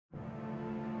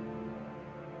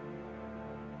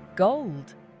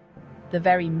Gold. The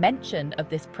very mention of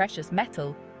this precious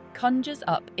metal conjures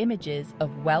up images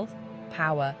of wealth,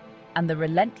 power, and the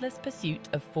relentless pursuit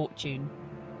of fortune.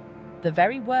 The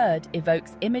very word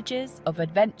evokes images of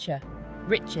adventure,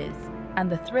 riches, and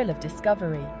the thrill of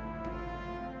discovery.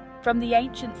 From the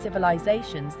ancient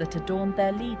civilizations that adorned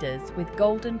their leaders with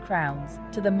golden crowns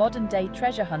to the modern-day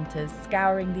treasure hunters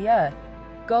scouring the earth,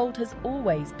 gold has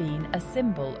always been a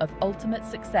symbol of ultimate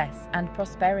success and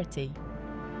prosperity.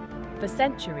 For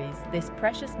centuries, this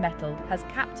precious metal has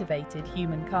captivated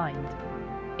humankind.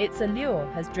 Its allure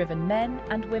has driven men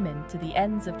and women to the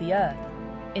ends of the earth,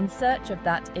 in search of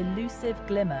that elusive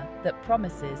glimmer that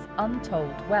promises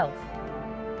untold wealth.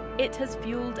 It has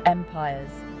fueled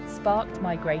empires, sparked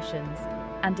migrations,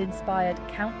 and inspired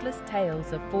countless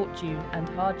tales of fortune and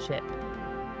hardship.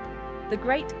 The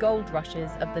great gold rushes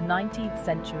of the 19th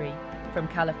century, from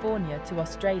California to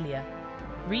Australia,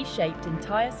 reshaped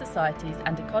entire societies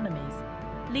and economies,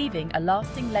 leaving a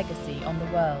lasting legacy on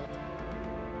the world.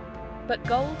 But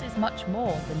gold is much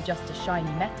more than just a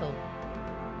shiny metal.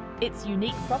 Its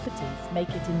unique properties make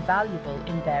it invaluable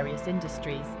in various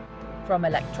industries, from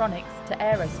electronics to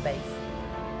aerospace.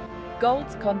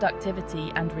 Gold's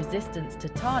conductivity and resistance to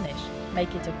tarnish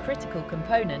make it a critical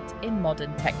component in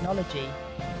modern technology.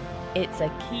 It's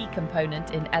a key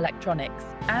component in electronics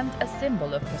and a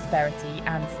symbol of prosperity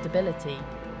and stability.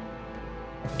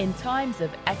 In times of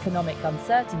economic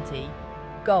uncertainty,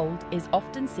 gold is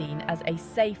often seen as a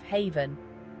safe haven,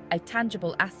 a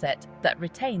tangible asset that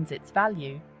retains its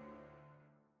value.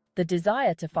 The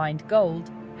desire to find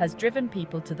gold has driven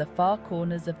people to the far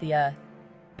corners of the earth,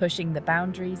 pushing the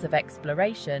boundaries of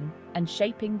exploration and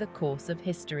shaping the course of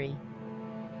history.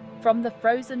 From the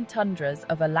frozen tundras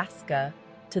of Alaska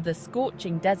to the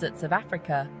scorching deserts of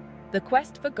Africa, the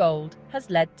quest for gold has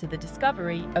led to the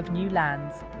discovery of new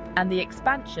lands and the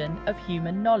expansion of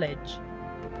human knowledge.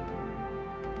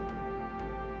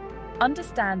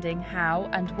 Understanding how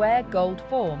and where gold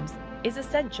forms is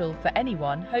essential for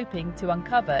anyone hoping to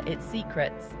uncover its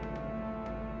secrets.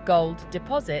 Gold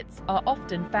deposits are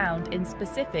often found in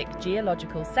specific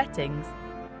geological settings,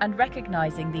 and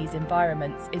recognizing these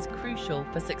environments is crucial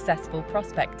for successful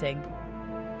prospecting.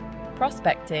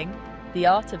 Prospecting, the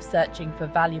art of searching for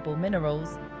valuable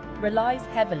minerals, relies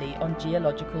heavily on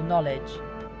geological knowledge.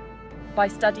 By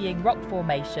studying rock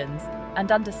formations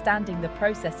and understanding the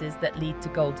processes that lead to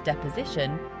gold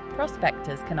deposition,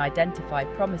 prospectors can identify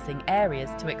promising areas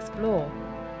to explore.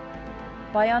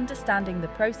 By understanding the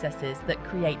processes that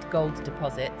create gold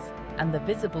deposits and the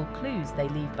visible clues they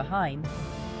leave behind,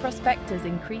 prospectors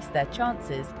increase their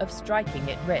chances of striking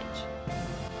it rich.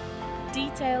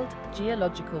 Detailed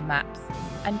geological maps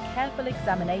and careful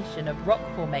examination of rock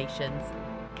formations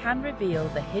can reveal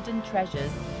the hidden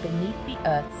treasures beneath the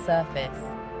Earth's surface.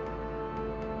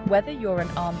 Whether you're an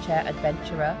armchair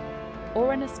adventurer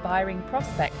or an aspiring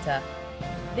prospector,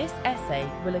 this essay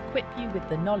will equip you with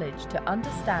the knowledge to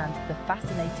understand the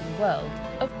fascinating world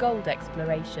of gold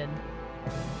exploration.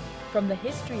 From the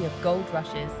history of gold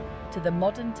rushes to the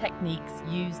modern techniques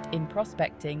used in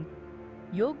prospecting,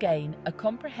 you'll gain a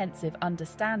comprehensive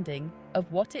understanding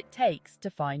of what it takes to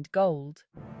find gold.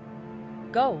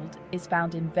 Gold is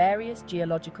found in various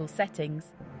geological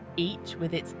settings, each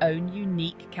with its own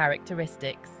unique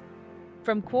characteristics.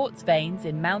 From quartz veins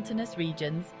in mountainous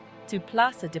regions to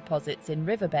placer deposits in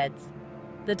riverbeds,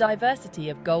 the diversity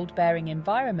of gold-bearing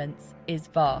environments is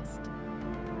vast.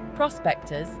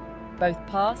 Prospectors, both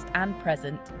past and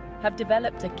present, have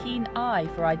developed a keen eye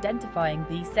for identifying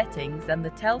these settings and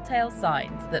the telltale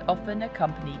signs that often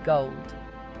accompany gold.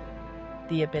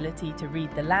 The ability to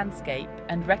read the landscape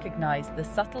and recognize the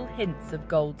subtle hints of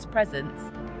gold's presence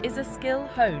is a skill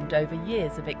honed over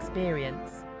years of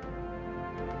experience.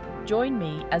 Join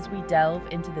me as we delve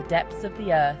into the depths of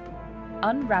the earth,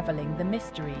 unraveling the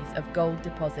mysteries of gold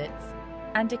deposits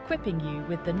and equipping you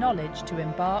with the knowledge to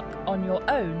embark on your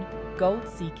own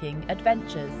gold-seeking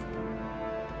adventures.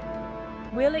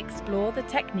 We'll explore the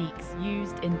techniques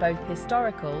used in both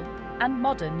historical and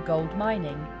modern gold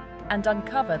mining and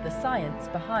uncover the science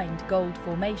behind gold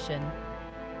formation.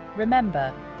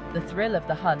 Remember, the thrill of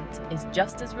the hunt is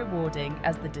just as rewarding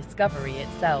as the discovery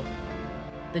itself.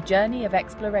 The journey of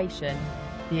exploration,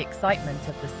 the excitement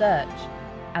of the search,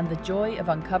 and the joy of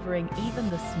uncovering even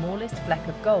the smallest fleck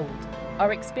of gold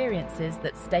are experiences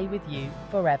that stay with you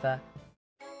forever.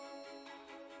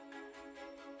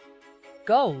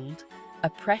 Gold, a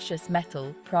precious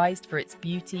metal prized for its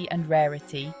beauty and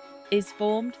rarity, is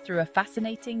formed through a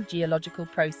fascinating geological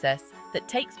process that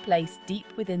takes place deep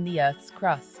within the Earth's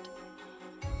crust.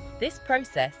 This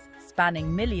process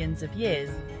spanning millions of years,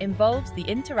 involves the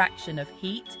interaction of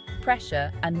heat,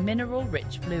 pressure, and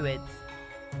mineral-rich fluids.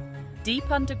 Deep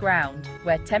underground,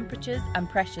 where temperatures and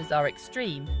pressures are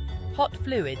extreme, hot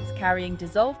fluids carrying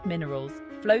dissolved minerals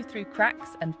flow through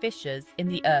cracks and fissures in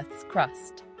the Earth's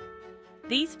crust.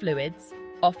 These fluids,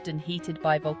 often heated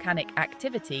by volcanic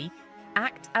activity,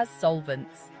 act as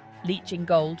solvents, leaching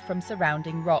gold from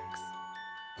surrounding rocks.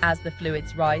 As the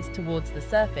fluids rise towards the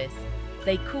surface,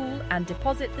 they cool and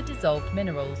deposit the dissolved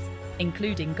minerals,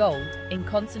 including gold, in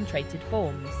concentrated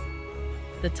forms.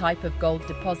 The type of gold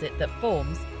deposit that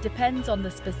forms depends on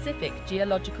the specific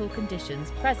geological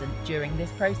conditions present during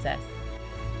this process.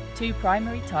 Two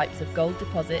primary types of gold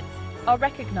deposits are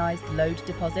recognized lode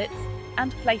deposits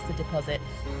and placer deposits.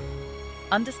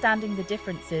 Understanding the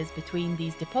differences between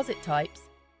these deposit types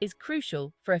is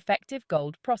crucial for effective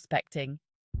gold prospecting.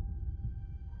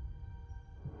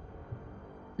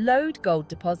 Lode gold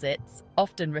deposits,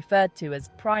 often referred to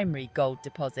as primary gold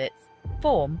deposits,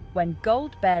 form when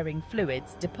gold-bearing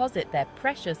fluids deposit their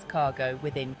precious cargo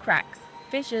within cracks,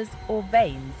 fissures, or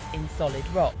veins in solid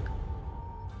rock.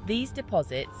 These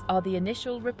deposits are the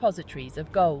initial repositories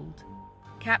of gold,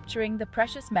 capturing the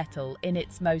precious metal in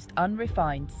its most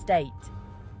unrefined state.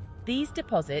 These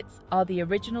deposits are the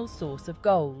original source of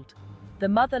gold, the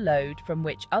mother lode from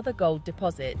which other gold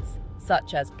deposits,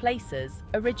 such as placers,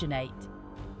 originate.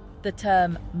 The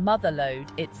term mother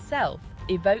lode itself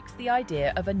evokes the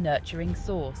idea of a nurturing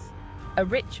source, a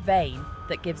rich vein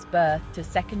that gives birth to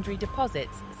secondary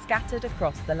deposits scattered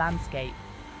across the landscape.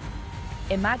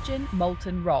 Imagine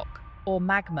molten rock, or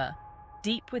magma,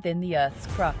 deep within the Earth's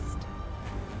crust.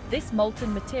 This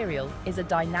molten material is a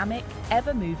dynamic,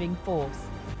 ever-moving force,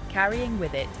 carrying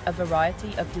with it a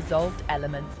variety of dissolved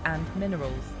elements and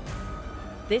minerals.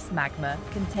 This magma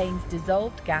contains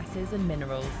dissolved gases and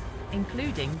minerals,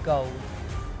 including gold.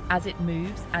 As it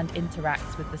moves and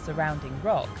interacts with the surrounding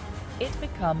rock, it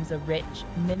becomes a rich,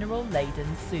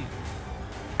 mineral-laden soup.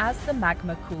 As the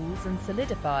magma cools and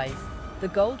solidifies, the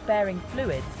gold-bearing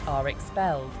fluids are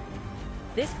expelled.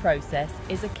 This process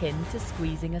is akin to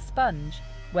squeezing a sponge,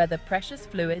 where the precious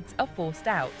fluids are forced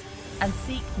out and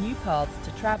seek new paths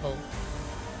to travel.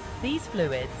 These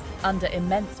fluids, under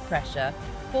immense pressure,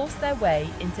 force their way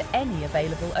into any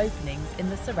available openings in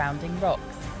the surrounding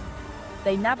rocks.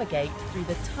 They navigate through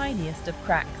the tiniest of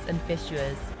cracks and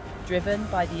fissures, driven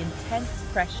by the intense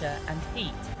pressure and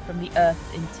heat from the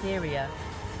Earth's interior.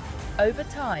 Over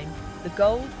time, the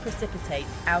gold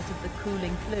precipitates out of the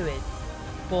cooling fluids,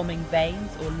 forming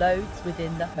veins or lodes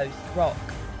within the host rock.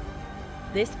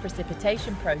 This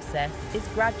precipitation process is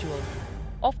gradual,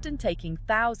 often taking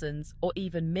thousands or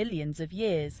even millions of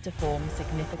years to form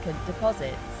significant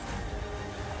deposits.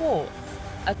 Quartz,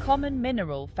 a common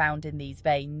mineral found in these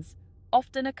veins,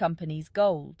 often accompanies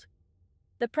gold.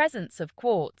 The presence of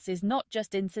quartz is not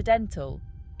just incidental,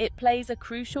 it plays a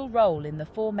crucial role in the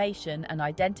formation and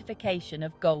identification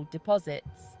of gold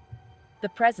deposits. The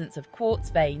presence of quartz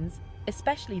veins,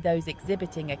 especially those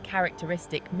exhibiting a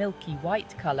characteristic milky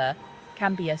white color,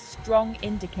 can be a strong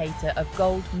indicator of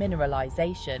gold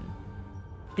mineralization.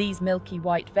 These milky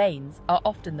white veins are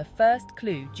often the first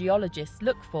clue geologists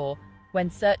look for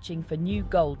when searching for new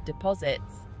gold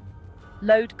deposits.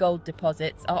 Lode gold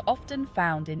deposits are often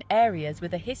found in areas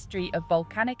with a history of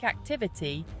volcanic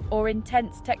activity or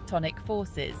intense tectonic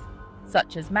forces,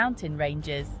 such as mountain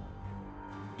ranges.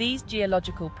 These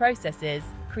geological processes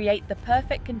create the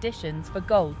perfect conditions for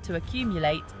gold to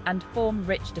accumulate and form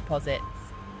rich deposits.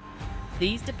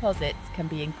 These deposits can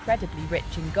be incredibly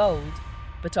rich in gold,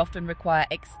 but often require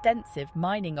extensive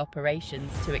mining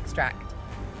operations to extract.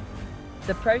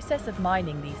 The process of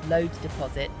mining these lode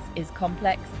deposits is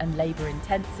complex and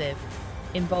labor-intensive,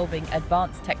 involving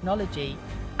advanced technology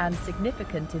and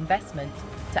significant investment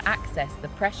to access the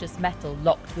precious metal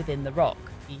locked within the rock.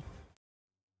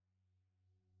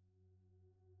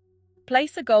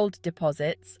 Placer gold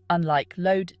deposits, unlike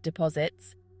lode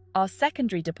deposits, are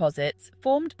secondary deposits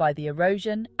formed by the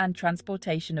erosion and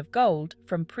transportation of gold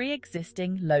from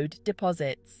pre-existing lode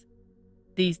deposits.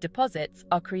 These deposits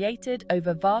are created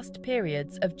over vast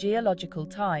periods of geological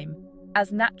time,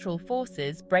 as natural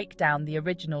forces break down the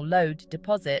original lode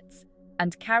deposits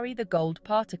and carry the gold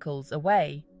particles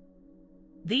away.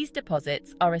 These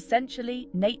deposits are essentially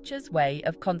nature's way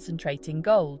of concentrating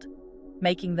gold,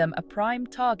 making them a prime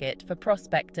target for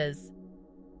prospectors.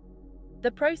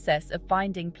 The process of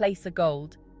finding placer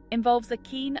gold involves a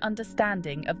keen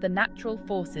understanding of the natural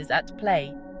forces at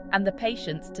play and the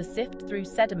patience to sift through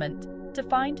sediment to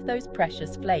find those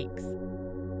precious flakes.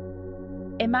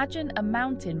 Imagine a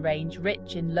mountain range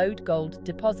rich in lode gold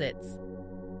deposits.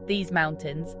 These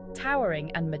mountains,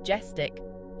 towering and majestic,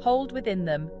 hold within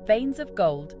them veins of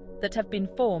gold that have been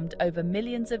formed over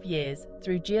millions of years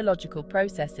through geological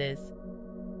processes.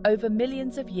 Over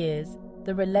millions of years,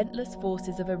 the relentless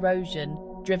forces of erosion,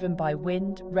 driven by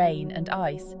wind, rain, and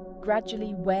ice,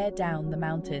 gradually wear down the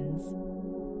mountains.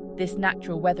 This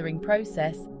natural weathering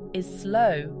process is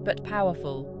slow but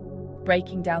powerful,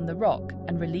 breaking down the rock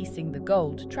and releasing the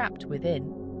gold trapped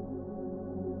within.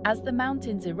 As the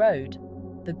mountains erode,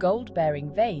 the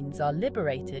gold-bearing veins are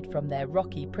liberated from their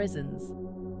rocky prisons.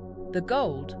 The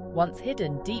gold, once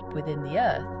hidden deep within the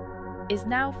earth, is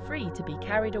now free to be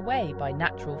carried away by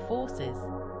natural forces.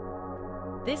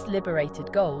 This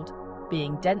liberated gold,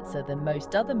 being denser than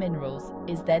most other minerals,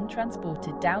 is then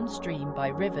transported downstream by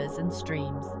rivers and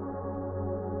streams.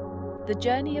 The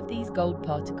journey of these gold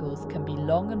particles can be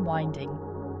long and winding,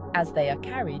 as they are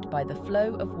carried by the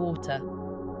flow of water.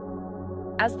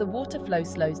 As the water flow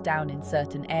slows down in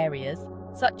certain areas,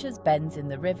 such as bends in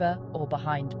the river or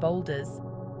behind boulders,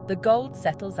 the gold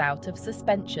settles out of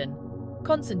suspension,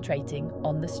 concentrating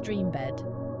on the stream bed.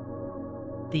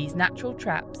 These natural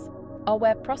traps are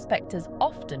where prospectors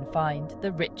often find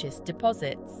the richest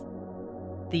deposits.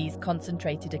 These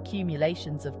concentrated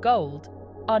accumulations of gold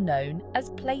are known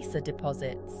as placer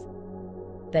deposits.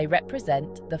 They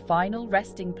represent the final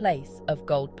resting place of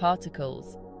gold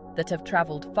particles that have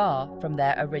travelled far from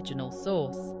their original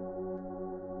source.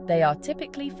 They are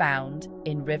typically found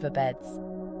in riverbeds,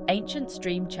 ancient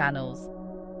stream channels,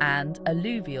 and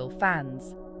alluvial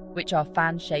fans, which are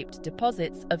fan-shaped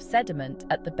deposits of sediment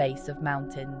at the base of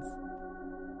mountains.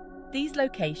 These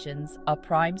locations are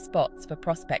prime spots for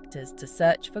prospectors to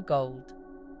search for gold.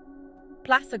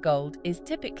 Placer gold is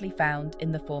typically found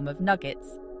in the form of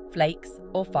nuggets, flakes,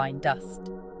 or fine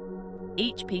dust.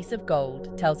 Each piece of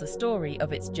gold tells a story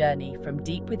of its journey from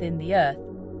deep within the earth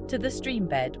to the stream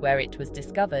bed where it was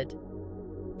discovered.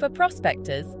 For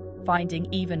prospectors,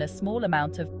 finding even a small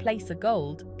amount of placer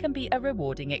gold can be a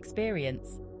rewarding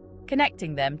experience,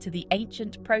 connecting them to the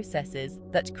ancient processes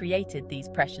that created these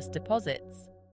precious deposits.